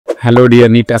Hello dear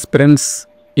NEET aspirants.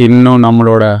 இன்னும்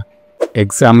நம்மளோட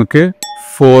எக்ஸாமுக்கு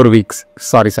 4 weeks.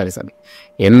 Sorry.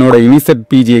 என்னோட இனிசெட்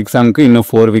பிஜி எக்ஸாமுக்கு இன்னும்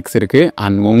 4 weeks இருக்குது.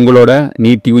 அண்ட் உங்களோட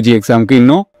NEET யூஜி எக்ஸாமுக்கு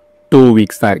இன்னும் 2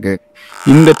 weeks தான் இருக்குது.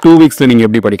 இந்த 2 weeksல நீங்கள்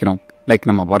எப்படி படிக்கணும்? லைக்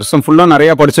நம்ம வருஷம் ஃபுல்லாக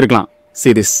நிறையா படிச்சிருக்கலாம்.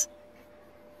 See this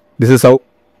is how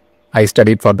I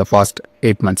studied for the past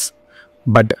 8 months.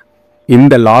 But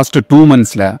இந்த லாஸ்ட் 2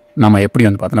 monthsல நம்ம எப்படி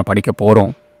வந்து பார்த்தோன்னா படிக்க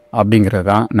போகிறோம் அப்படிங்கிறது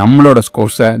தான் நம்மளோட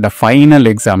ஸ்கோர்ஸை இந்த ஃபைனல்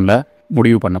எக்ஸாமில்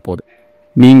முடிவு பண்ண போகுது.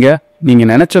 நீங்கள்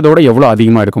நினச்சதோட எவ்வளோ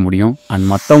அதிகமாக எடுக்க முடியும் அண்ட்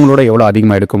மற்றவங்களோட எவ்வளோ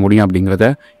அதிகமாக எடுக்க முடியும் அப்படிங்கிறத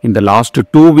இந்த லாஸ்ட்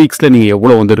 2 weeksல நீங்கள்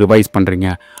எவ்வளோ வந்து ரிவைஸ்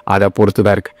பண்ணுறீங்க அதை பொறுத்து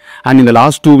தான் இருக்குது. அண்ட் இந்த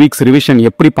லாஸ்ட் 2 weeks ரிவிஷன்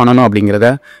எப்படி பண்ணணும்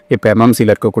அப்படிங்கிறத இப்போ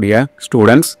எம்எம்சியில் இருக்கக்கூடிய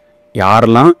ஸ்டூடெண்ட்ஸ்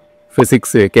யாரெல்லாம்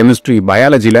ஃபிசிக்ஸு கெமிஸ்ட்ரி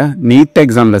பயாலஜியில் நீட்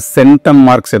எக்ஸாமில் சென்டம்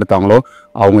மார்க்ஸ் எடுத்தாங்களோ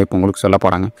அவங்க இப்போ உங்களுக்கு சொல்ல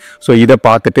போகிறாங்க. ஸோ இதை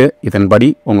பார்த்துட்டு இதன்படி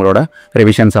உங்களோட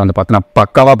ரிவிஷன்ஸை வந்து பார்த்தீங்கன்னா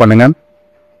பக்காவாக பண்ணுங்கள்.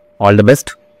 ஆல் தி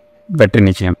பெஸ்ட், வெற்றி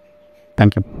நிச்சயம்.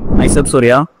 தேங்க்யூ. மைசப்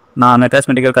சூர்யா. நான் மெட்ராஸ்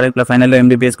மெடிக்கல் காலேஜில் ஃபைனலில்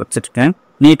MBBS படிச்சிருக்கேன்.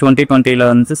 NEET 2020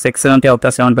 வந்து 670 out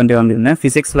of 720 வாங்கியிருந்தேன்.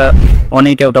 ஃபிசிக்ஸில்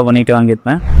 180 out of 180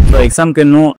 வாங்கியிருப்பேன். ஸோ எக்ஸாமுக்கு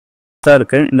இன்னும் தான்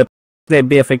இருக்குது. இந்த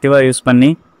எப்படி எஃபெக்டிவாக யூஸ்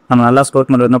பண்ணி நம்ம நல்லா ஸ்கோர்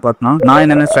பண்ணுறதுன்னு பார்த்தோம்னா நான்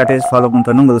என்னென்ன ஸ்ட்ராட்டஜி ஃபாலோ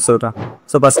பண்ணுறேன்னு உங்களுக்கு சொல்கிறேன்.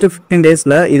 ஸோ ஃபஸ்ட்டு 15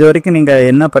 daysல இது வரைக்கும் நீங்கள்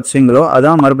என்ன படிச்சிங்களோ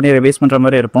அதான் மறுபடியும் ரிவைஸ் பண்ணுற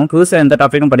மாதிரி இருக்கும். புதுசாக எந்த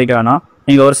டாப்பிக்கும் படிக்க வேணாம்.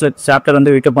 நீங்கள் ஒரு சில சாப்டர்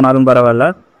வந்து விட்டு போனாலும் பரவாயில்ல.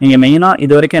 நீங்கள் மெயினாக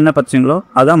இது வரைக்கும் என்ன படிச்சிங்களோ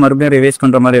அதான் மறுபடியும் ரிவைஸ்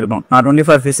பண்ணுற மாதிரி இருக்கும். Not only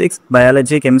for physics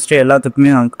biology chemistry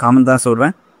எல்லாத்துக்குமே நான் காமன் தான்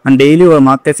சொல்கிறேன். அண்ட் டெய்லி ஒரு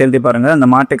மார்க் டெஸ்ட் எழுதி பாருங்கள். அந்த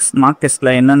மார்க்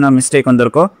டெஸ்ட்டில் என்னென்ன மிஸ்டேக்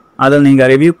வந்திருக்கோ அதை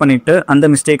நீங்கள் ரிவ்யூ பண்ணிவிட்டு அந்த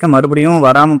மிஸ்டேக்கை மறுபடியும்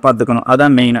வராமல் பார்த்துக்கணும்.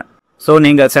 அதான் மெயினாக. ஸோ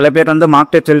நீங்கள் சில பேர் வந்து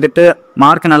மார்க் டெஸ்ட் எழுதிட்டு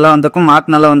மார்க் நல்லா வந்திருக்கும், மார்க்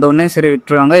நல்லா வந்தோடனே சரி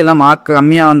விட்டுருவாங்க. இல்லை மார்க்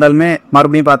கம்மியாக வந்தாலுமே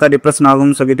மறுபடியும் பார்த்தா டிப்ரெஷன்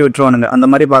ஆகும்னு சொல்லிட்டு விட்டுருவானுங்க. அந்த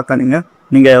மாதிரி பார்க்காதீங்க.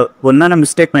 நீங்கள் ஒன்றான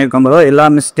மிஸ்டேக் பண்ணியிருக்கும்போதோ எல்லா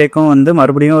மிஸ்டேக்கும் வந்து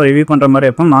மறுபடியும் ரிவ்யூ பண்ணுற மாதிரி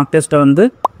இருக்கும். மார்க் டெஸ்ட்டை வந்து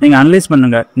நீங்கள் அனலைஸ்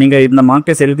பண்ணுங்கள். நீங்கள் இந்த மார்க்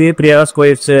டெஸ்ட் எழுதி 3 hours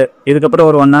போயிடுச்சு, இதுக்கப்புறம்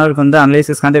ஒரு 1 hour வந்து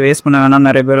அனலைசிஸ்க்காண்டி வேஸ்ட் பண்ண வேணாம்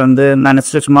நிறைய பேர் வந்து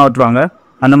நினச்சிட்டு சும்மா விட்டுருவாங்க.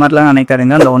 அந்த மாதிரிலாம்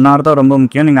நினைக்காதீங்க. அந்த 1 hour தான் ரொம்ப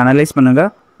முக்கியம். நீங்கள் அனலைஸ்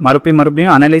பண்ணுங்கள்.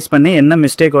 மறுபடியும் அனலைஸ் பண்ணி என்ன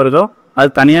மிஸ்டேக் வருதோ அது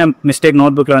தனியாக மிஸ்டேக்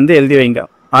நோட் புக்கில் வந்து எழுதி வைங்க.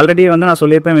 ஆல்ரெடி வந்து நான்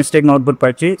சொல்லியிருப்பேன் மிஸ்டேக் நோட் புக்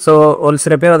படிச்சு. ஸோ ஒரு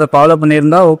சில பேர் அதை ஃபாலோ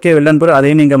பண்ணியிருந்தா ஓகே வில்லன்பூர்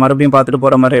அதையும் நீங்கள் மறுபடியும் பார்த்துட்டு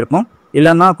போகிற மாதிரி இருக்கும்.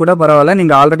 இல்லைன்னா கூட பரவாயில்ல.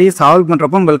 நீங்கள் ஆல்ரெடி சால்வ்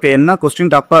பண்ணுறப்போ உங்களுக்கு என்ன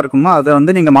கொஸ்டின் டப்பாக இருக்குமோ அதை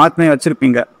வந்து நீங்கள் மார்க் பண்ணி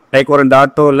வச்சுருப்பீங்க. லைக் ஒரு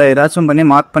டாட்டோ இல்லை ஏதாச்சும் பண்ணி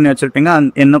மார்க் பண்ணி வச்சுருப்பீங்க.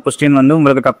 என்ன கொஸ்டின் வந்து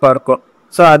உங்களுக்கு டப்பாக இருக்கும்.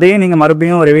 ஸோ அதையும் நீங்கள்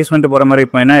மறுபடியும் ரிவைஸ் பண்ணிட்டு போகிற மாதிரி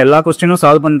இருக்கும். ஏன்னா எல்லா கொஸ்டினும்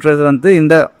சால்வ் பண்ணுறது வந்து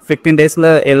இந்த 15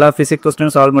 daysல எல்லா ஃபிசிக்ஸ்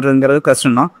கொஸ்டினும் சால்வ் பண்ணுறதுங்கிறது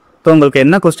கஷ்டம் தான். ஸோ உங்களுக்கு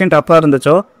என்ன கொஸ்டின் டப்பாக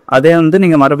இருந்துச்சோ அதே வந்து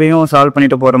நீங்கள் மறுபடியும் சால்வ்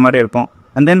பண்ணிட்டு போகிற மாதிரி இருக்கும்.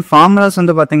 அண்ட் தென் ஃபார்முலாஸ்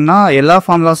வந்து பார்த்தீங்கன்னா எல்லா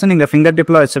ஃபார்முலாஸும் நீங்கள் ஃபிங்கர்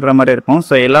டிப்பில் வச்சுக்கிற மாதிரி இருக்கும்.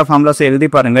 ஸோ எல்லா ஃபார்முலாஸும் எழுதி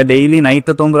பாருங்கள். டெய்லி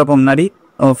நைட்டு தூங்குறப்போ முன்னாடி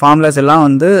ஃபார்முலாஸ் எல்லாம்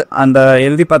வந்து அந்த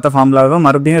எழுதி பார்த்த ஃபார்முலாவை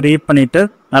மறுபடியும் ரீட் பண்ணிவிட்டு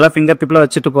நல்லா ஃபிங்கர் டிப்பில்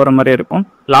வச்சுட்டு போகிற மாதிரி இருக்கும்.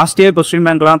 லாஸ்ட் இயர் கொஸ்டின்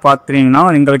பேங்க்லாம் பார்த்துட்டீங்கன்னா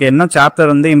உங்களுக்கு என்ன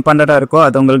சாப்டர் வந்து இம்பார்ட்டண்ட்டாக இருக்கோ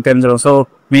அது உங்களுக்கு தெரிஞ்சிடும். ஸோ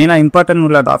மெயினாக இம்பார்ட்டன்ட்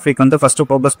உள்ள டாபிக் வந்து ஃபஸ்ட்டு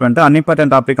ஃபோக்கஸ் பண்ணிட்டு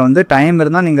அன்இம்பார்ட்டன்ட் டாபிக் வந்து டைம்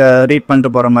இருந்தால் நீங்கள் ரீட் பண்ணிட்டு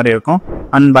போகிற மாதிரி இருக்கும்.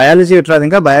 அண்ட் பயாலஜி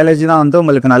விட்டுறாதீங்க. பயாலஜி தான் வந்து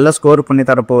உங்களுக்கு நல்ல ஸ்கோர் பண்ணி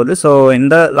தரப்போகுது. ஸோ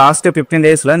இந்த லாஸ்ட் 15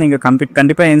 daysல நீங்கள்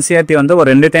கண்டிப்பாக NCERT வந்து ஒரு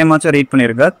 2 time ரீட்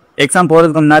பண்ணியிருக்க. எக்ஸாம்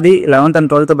போகிறதுக்கு முன்னாடி 11th and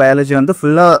 12th பயாலஜி வந்து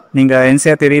ஃபுல்லாக நீங்கள்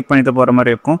NCERT ரீட் பண்ணிட்டு போகிற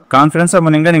மாதிரி இருக்கும். கான்ஃபிடன்ஸாக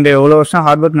பண்ணீங்க. நீங்கள் எவ்வளோ வருஷம்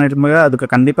ஹார்ட் ஒர்க் பண்ணிட்டு போக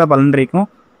அதுக்கு கண்டிப்பாக பலன் இருக்கும்.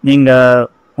 நீங்கள்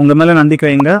உங்கள் மேலே நம்பிக்கை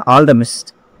வைங்க. All the best.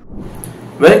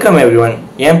 Welcome everyone.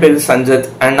 என் பேர் சஞ்சித்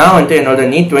அண்ட் நான் வந்து என்னோட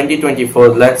NEET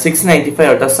 2024ல 695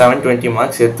 out of 720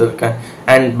 மார்க்ஸ் எடுத்திருக்கேன்.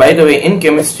 And by the way in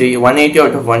chemistry 180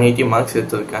 out of 180 marks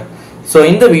எடுத்திருக்கேன். ஸோ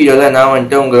இந்த வீடியோவில் நான்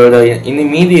வந்துட்டு உங்களோட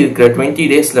இன்னும் மீதி இருக்கிற 20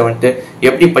 daysல வந்துட்டு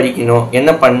எப்படி படிக்கணும்,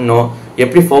 என்ன பண்ணணும்,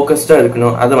 எப்படி ஃபோக்கஸ்டாக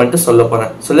இருக்கணும் அதை வந்துட்டு சொல்ல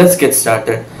போகிறேன். So let's get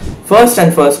started. First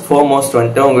and foremost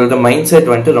வந்துட்டு உங்களோட மைண்ட் செட்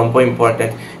வந்துட்டு ரொம்ப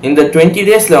இம்பார்ட்டன்ட். இந்த 20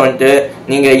 daysல வந்துட்டு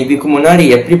நீங்கள் இதுக்கு முன்னாடி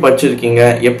எப்படி படிச்சிருக்கீங்க,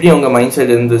 எப்படி உங்கள் மைண்ட்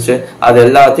செட் இருந்துச்சு அது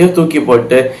எல்லாத்தையும் தூக்கி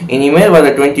போட்டு இனிமேல் வர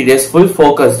 20 days ஃபுல்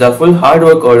ஃபோக்கஸ்டாக ஃபுல் ஹார்ட்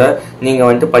ஒர்க்கோட நீங்கள்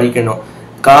வந்துட்டு படிக்கணும்.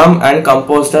 காம் அண்ட்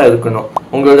கம்போஸ்டாக இருக்கணும்.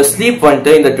 உங்களோட ஸ்லீப்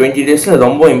வந்துட்டு இந்த 20 daysல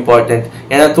ரொம்ப இம்பார்ட்டன்ட்.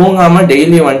 ஏன்னா தூங்காமல்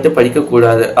டெய்லி வந்துட்டு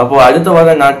படிக்கக்கூடாது. அப்போது அடுத்த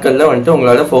வர நாட்களில் வந்துட்டு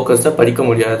உங்களால் ஃபோக்கஸ்டாக படிக்க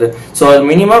முடியாது. ஸோ அது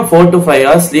மினிமம் 4 to 5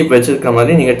 hours ஸ்லீப் வச்சிருக்கிற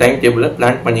மாதிரி நீங்கள் டைம் டேபிளில்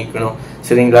பிளான் பண்ணிக்கணும்.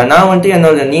 சரிங்களா? நான் வந்துட்டு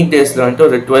என்னோட நீட் டேஸில் வந்துட்டு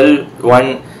ஒரு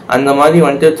 12-1 அந்த மாதிரி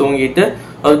வந்துட்டு தூங்கிட்டு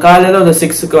ஒரு காலையில் ஒரு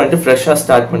 6க்கு வந்துட்டு ஃப்ரெஷ்ஷாக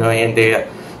ஸ்டார்ட் பண்ணுவேன் என் டேயை.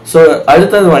 ஸோ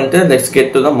அடுத்தது வந்துட்டு let's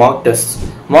get to the mark test.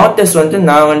 Mark test வந்துட்டு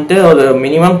நான் வந்துட்டு ஒரு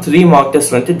மினிமம் 3 மார்க்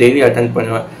டெஸ்ட் வந்துட்டு டெய்லி அட்டென்ட்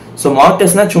பண்ணுவேன். ஸோ மார்க்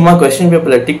டெஸ்ட்னா சும்மா கொஸ்டின்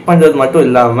பேப்பரில் டிக் பண்ணுறது மட்டும்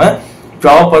இல்லாமல்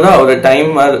ப்ராப்பராக ஒரு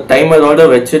டைமரோட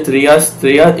வச்சு 3 hours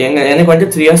எனக்கு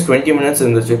வந்துட்டு 3 hours 20 minutes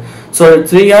இருந்துச்சு. ஸோ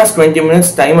 3 hours 20 minutes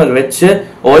டைமர் வச்சு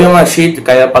OMR ஷீட்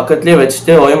பக்கத்துலேயே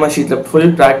வச்சுட்டு OMR ஷீட்டில்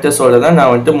ஃபுல் ப்ராக்டிஸோட தான்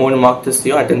நான் வந்துட்டு 3 மார்க்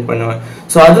டெஸ்ட்டையும் அட்டென்ட் பண்ணுவேன்.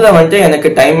 ஸோ அதில் வந்துட்டு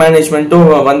எனக்கு டைம் மேனேஜ்மெண்ட்டும்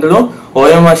வந்துடும்.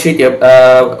 OMR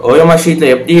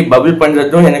ஷீட்டில் எப்படி பபிள்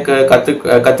பண்ணுறதும் எனக்கு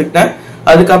கற்றுக்கிட்டேன்.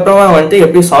 அதுக்கப்புறமா வந்துட்டு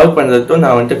எப்படி சால்வ் பண்ணுறதும்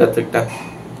நான் வந்துட்டு கற்றுக்கிட்டேன்.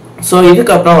 ஸோ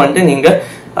இதுக்கப்புறம் வந்துட்டு நீங்கள்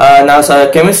நான்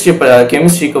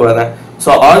கெமிஸ்ட்ரிக்கு வரேன். ஸோ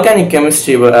ஆர்கானிக்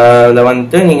கெமிஸ்ட்ரியில்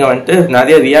வந்துட்டு நீங்கள் வந்துட்டு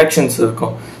நிறைய ரியாக்ஷன்ஸ்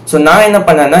இருக்கும். ஸோ நான் என்ன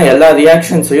பண்ணேன்னா எல்லா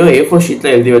ரியாக்ஷன்ஸையும் A4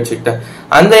 ஷீட்டில் எழுதி வச்சுக்கிட்டேன்.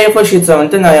 அந்த A4 ஷீட்ஸை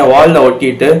வந்துட்டு நான் என் வாலில்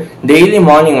ஒட்டிட்டு டெய்லி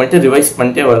மார்னிங் வந்துட்டு ரிவைஸ்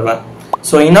பண்ணிட்டே வருவேன்.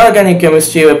 ஸோ இன்ஆர்கானிக்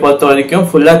கெமிஸ்ட்ரியை பொறுத்த வரைக்கும்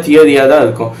ஃபுல்லாக தியரியாக தான்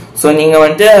இருக்கும். ஸோ நீங்கள்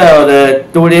வந்துட்டு ஒரு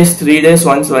 2 days 3 days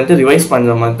ஒன்ஸ் வந்துட்டு ரிவைஸ்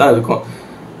பண்ணுற மாதிரி தான் இருக்கும்.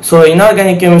 ஸோ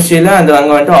இன்ஆர்கானிக் கெமிஸ்ட்ரியில் அங்கே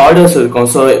வந்துட்டு ஆர்டர்ஸ் இருக்கும்.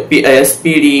 ஸோ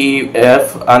SPDF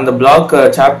அந்த பிளாக்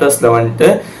சாப்டர்ஸில் வந்துட்டு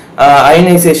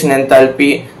ionisation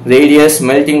enthalpy, radius,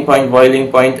 melting point, boiling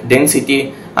point, density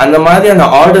அந்த மாதிரியான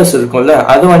ஆர்டர்ஸ் இருக்கும்ல,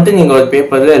 அது வந்துட்டு நீங்கள் ஒரு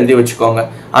பேப்பரில் எழுதி வச்சுக்கோங்க.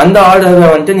 அந்த ஆர்டரை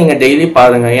வந்துட்டு நீங்கள் டெய்லி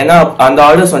பாருங்க. ஏன்னா அந்த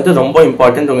ஆர்டர்ஸ் வந்துட்டு ரொம்ப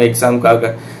இம்பார்ட்டன்ட் உங்கள்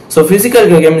எக்ஸாமுக்காக. ஸோ ஃபிசிக்கல்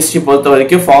கெமிஸ்ட்ரி பொறுத்த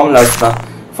வரைக்கும் ஃபார்முலாஸ் தான்.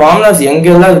 ஃபார்முலாஸ்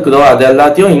எங்கெல்லாம் இருக்குதோ அது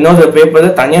எல்லாத்தையும் இன்னொரு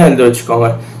பேப்பரில் தனியாக எழுதி வச்சுக்கோங்க.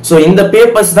 ஸோ இந்த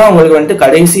பேப்பர்ஸ் தான் உங்களுக்கு வந்துட்டு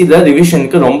கடைசியில்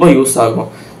ரிவிஷனுக்கு ரொம்ப யூஸ் ஆகும்.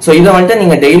 ஸோ இதை வந்துட்டு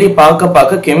நீங்கள் டெய்லி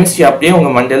பார்க்க கெமிஸ்ட்ரி அப்படியே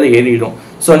உங்கள் மண்டையில் ஏறிடும்.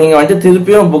 ஸோ நீங்கள் வந்துட்டு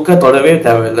திருப்பியும் புக்கை தொடவே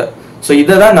தேவையில்லை. ஸோ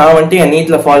இதை தான் நான் வந்துட்டு என்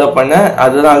நீட்டில் ஃபாலோ பண்ணேன்.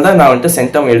 அதனால தான் நான் வந்துட்டு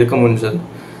சென்டம் எடுக்க முடிஞ்சது.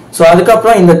 ஸோ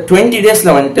அதுக்கப்புறம் இந்த 20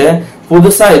 daysல வந்துட்டு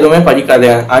புதுசாக எதுவுமே படிக்காது.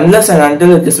 Unless and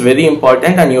until it is very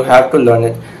important and you have to learn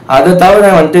it. அதை தவிர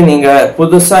வந்துட்டு நீங்கள்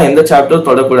புதுசாக எந்த சாப்டரும்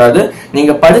தொடக்கூடாது.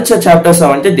 நீங்கள் படித்த சாப்டர்ஸை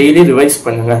வந்துட்டு டெய்லி ரிவைஸ்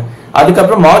பண்ணுங்க.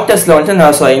 அதுக்கப்புறம் மார்க் டெஸ்ட்ல வந்துட்டு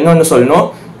நான் இன்னொன்று சொல்லணும்,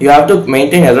 you have to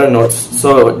maintain error notes. So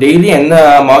daily என்ன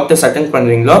மார்க் டெஸ்ட் அட்டெண்ட்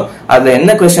பண்றீங்களோ அதுல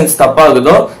என்ன கொஸ்டின்ஸ் தப்பா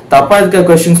இருக்க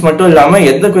கொஸ்டின்ஸ் மட்டும் இல்லாம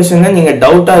எந்த கொஸ்டின்ல நீங்க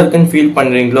டவுட்டா இருக்குன்னு ஃபீல்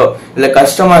பண்றீங்களோ இல்ல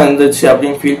கஷ்டமா இருந்துச்சு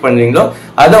அப்படின்னு ஃபீல் பண்றீங்களோ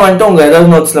அதை வந்துட்டு உங்க எரர்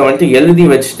நோட்ஸ்ல வந்துட்டு எழுதி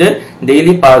வச்சுட்டு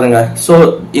டெய்லி பாருங்க. ஸோ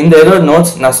இந்த எரர்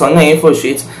நோட்ஸ் நான் சொன்ன A4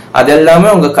 ஷீட்ஸ் அது எல்லாமே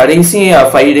உங்க கடைசி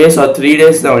 5 days or 3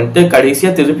 daysல வந்துட்டு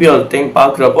கடைசியா திருப்பி ஒரு டைம்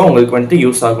பாக்குறப்போ உங்களுக்கு வந்துட்டு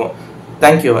யூஸ் ஆகும்.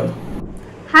 Thank you.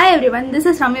 Hi everyone, this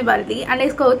is Ramya and I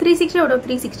scored 360 out of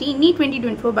 360 in NEET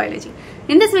 2024 biology.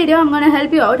 In this video, I'm going to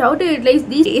help you out how to utilize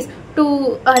these days to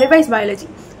revise biology.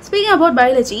 Speaking about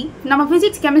biology, நம்ம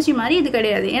physics chemistry மாதிரி இது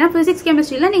கிடையாது. ஏன்னா physics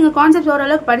chemistryல நீங்க concepts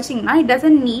ஓரளவுக்கு படிச்சீங்கன்னா it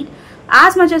doesn't need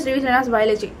as much as revision as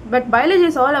biology. But biology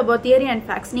is all about theory and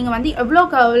facts. நீங்க வந்து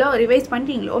எவ்வளோ ரிவைஸ்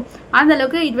பண்றீங்களோ அந்த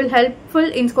அளவுக்கு it will helpful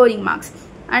in scoring marks.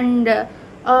 And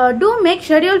do make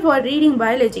schedule for reading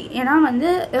biology. ஏன்னா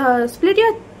வந்து split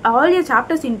your all your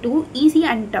chapters into easy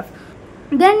and tough.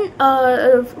 Then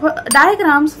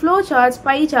diagrams, flow charts,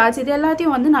 pie charts இது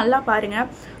எல்லாத்தையும் வந்து நல்லா பாருங்க.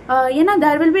 ஏன்னா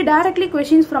there will be directly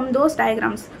questions from those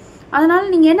diagrams. அதனால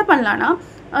நீங்க என்ன பண்ணலாம்னா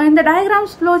இந்த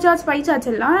diagrams, flow charts, pie charts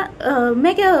எல்லாம்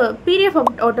make a PDF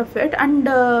out of it and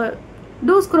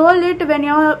do scroll it when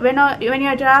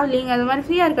you're traveling. அது மாதிரி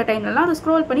ஃப்ரீயா இருக்க டைம்லலாம் அதை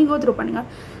ஸ்க்ரோல் பண்ணி கோ த்ரூ பண்ணுங்க.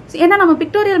 ஏன்னா நம்ம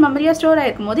பிக்டோரியல் மெமரியா ஸ்டோர்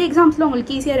ஆயிருக்கும் போது எக்ஸாம்ஸ்ல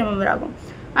உங்களுக்கு ஈஸியா ரிமெம்பர் ஆகும்.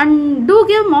 And do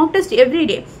give mock test every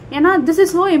day. ஏன்னா this is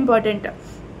so important.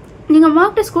 நீங்கள்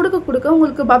மார்க் டெஸ்ட் கொடுக்க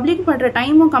உங்களுக்கு பப்ளிக் பண்ணுற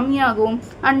டைமும் கம்மியாகும்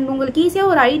அண்ட் உங்களுக்கு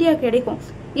ஈஸியாக ஒரு ஐடியா கிடைக்கும்.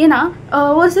 ஏன்னா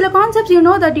ஒரு சில concepts you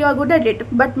know that you are good at it,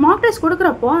 but mark test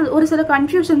கொடுக்குறப்போ ஒரு சில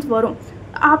கன்ஃபியூஷன்ஸ் வரும்.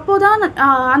 அப்போதான்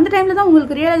அந்த டைமில் தான்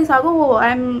உங்களுக்கு ரியலைஸ் ஆகும், ஓ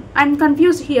ஐம்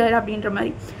கன்ஃபியூஸ் ஹியர் அப்படின்ற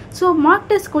மாதிரி. ஸோ மார்க்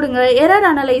டெஸ்ட் கொடுங்க,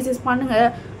 எரர் அனலைசிஸ் பண்ணுங்கள்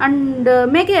and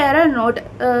make a error note.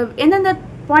 எந்தெந்த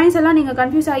பாயிண்ட்ஸ் எல்லாம் நீங்கள்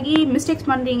கன்ஃபியூஸ் ஆகி மிஸ்டேக்ஸ்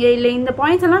பண்ணுறீங்க, இல்லை இந்த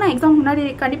பாயிண்ட்ஸ் எல்லாம் நான் எக்ஸாம் முன்னாடி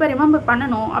கண்டிப்பாக ரிமெம்பர்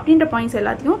பண்ணணும் அப்படின்ற பாயிண்ட்ஸ்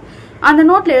எல்லாத்தையும் அந்த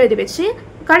நோட்டில் எழுதி வச்சு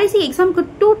கடைசி எக்ஸாமுக்கு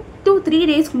 2-3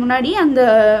 டேஸ்க்கு முன்னாடி அந்த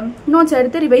நோட்ஸ்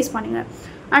எடுத்து ரிவைஸ் பண்ணுங்கள்.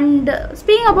 And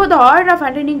speaking about the order of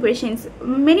attending questions,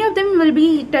 many of them will be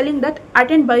telling that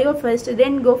attend bio first,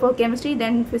 then go for chemistry,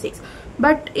 then physics.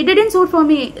 But it didn't suit for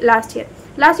me last year.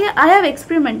 Last year I have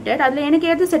experimented. அதில் எனக்கு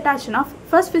எது set ஆச்சுன்னா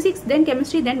first physics, தென்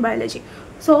chemistry, தென் biology.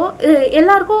 So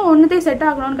எல்லாருக்கும் ஒன்றுதே set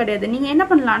ஆகணும்னு கிடையாது. நீங்கள் என்ன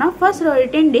பண்ணலான்னா ஃபர்ஸ்ட் ஒரு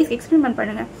 10 days எக்ஸ்பெரிமெண்ட்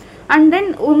பண்ணுங்கள் அண்ட் தென்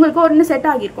உங்களுக்கு ஒன்று செட்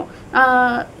ஆகியிருக்கும்.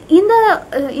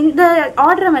 இந்த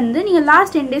ஆர்டரை வந்து நீங்கள்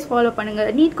லாஸ்ட் 10 days ஃபாலோ பண்ணுங்கள்.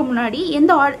 நீட்க்கு முன்னாடி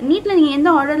நீட்டில் நீங்கள் எந்த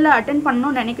ஆர்டரில் அட்டென்ட்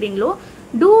பண்ணணும்னு நினைக்கிறீங்களோ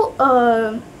two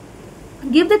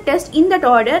give the test in that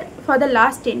order for the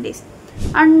last 10 days.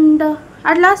 And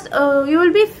at last you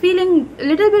will be feeling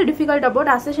little bit difficult about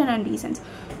assertion and reasons.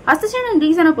 Assertion and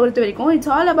reason பொறுத்த வரைக்கும் it's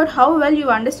all about how well you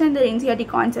understand the NCERT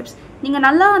concepts. நீங்கள்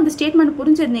நல்லா அந்த statement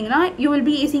புரிஞ்சிருந்தீங்கன்னா you will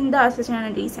be using the assertion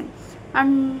and reason.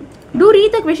 And do read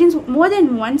the questions more than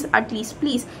once at least,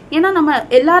 please. ஏன்னா நம்ம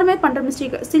எல்லாருமே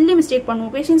பண்ணுற chilli mistake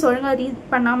பண்ணுவோம். questions ஒழுங்காக read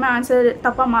பண்ணாமல் ஆன்சர்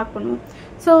தப்பாக மார்க் பண்ணுவோம்.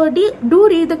 So do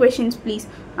read the questions please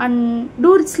and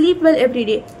do sleep well every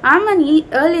day. I'm an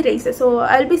early riser, so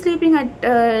I'll be sleeping at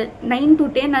 9 to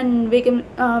 10 and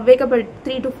wake up at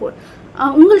 3 to 4.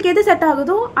 உங்களுக்கு எது set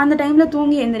ஆகுதோ அந்த டைமில்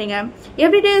தூங்கி எழுந்திரிங்க.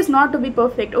 Everyday is not to be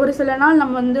perfect. ஒரு சில நாள்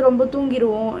நம்ம வந்து ரொம்ப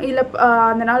தூங்கிடுவோம், இல்லை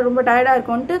அந்த நாள் ரொம்ப டயர்டாக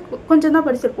இருக்கும்ன்ட்டு கொஞ்சம் தான்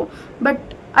படிச்சிருப்போம். But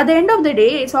at the end of the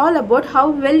day it's all about how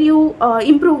well you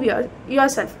improve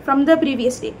yourself from the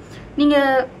previous day.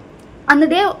 நீங்கள் அந்த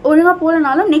டே ஒழுங்காக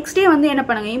போகலனாலும் நெக்ஸ்ட் டே வந்து என்ன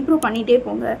பண்ணுங்கள், இம்ப்ரூவ் பண்ணிகிட்டே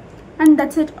போங்க. And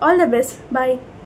that's it. All the best. By.